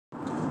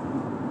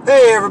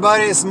Hey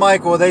everybody, it's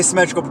Michael with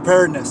Asymmetrical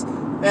Preparedness,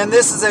 and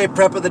this is a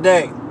prep of the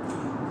day.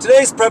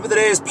 Today's prep of the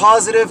day is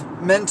positive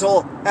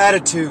mental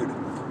attitude.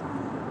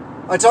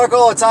 I talk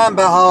all the time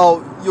about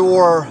how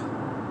your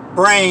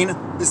brain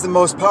is the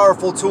most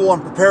powerful tool on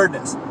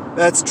preparedness.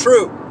 That's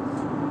true.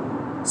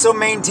 So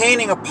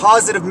maintaining a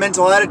positive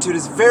mental attitude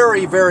is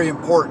very, very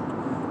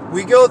important.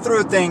 We go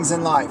through things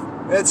in life.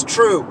 It's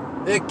true.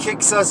 It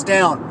kicks us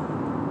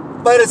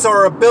down. But it's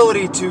our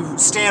ability to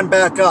stand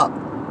back up.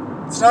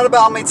 It's not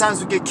about how many times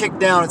we get kicked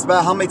down, it's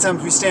about how many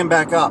times we stand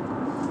back up.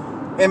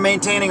 And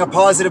maintaining a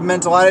positive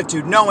mental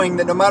attitude, knowing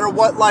that no matter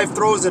what life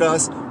throws at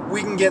us,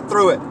 we can get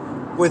through it.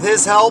 With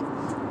His help,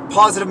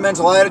 positive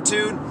mental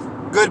attitude,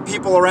 good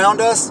people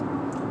around us,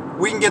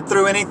 we can get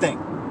through anything.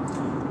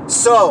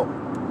 So,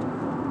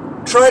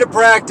 try to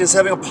practice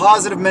having a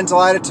positive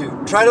mental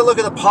attitude. Try to look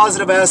at the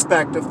positive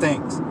aspect of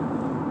things.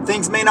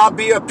 Things may not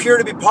appear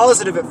to be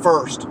positive at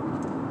first.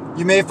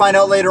 You may find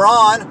out later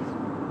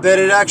on that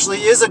it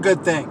actually is a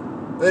good thing.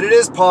 That it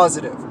is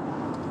positive.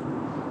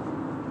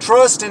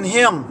 Trust in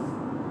Him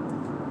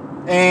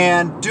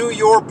and do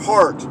your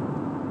part.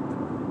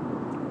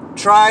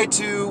 Try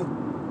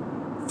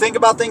to think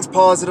about things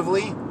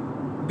positively,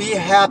 be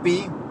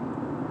happy,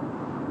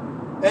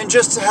 and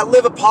just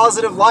live a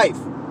positive life.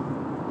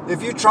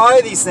 If you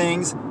try these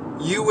things,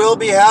 you will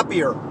be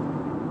happier,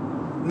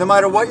 no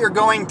matter what you're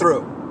going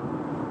through.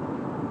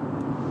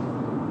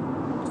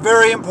 It's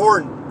very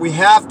important. We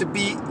have to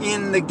be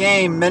in the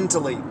game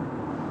mentally.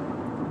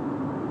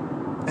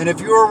 And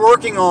if you are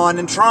working on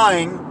and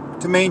trying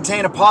to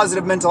maintain a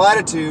positive mental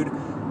attitude,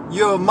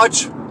 you have a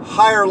much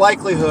higher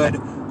likelihood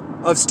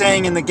of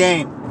staying in the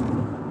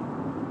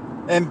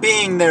game and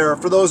being there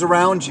for those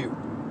around you,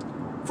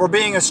 for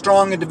being a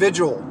strong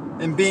individual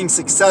and being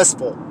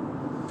successful.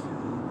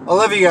 I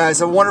love you guys.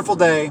 Have a wonderful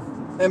day,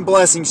 and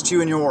blessings to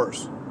you and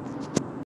yours.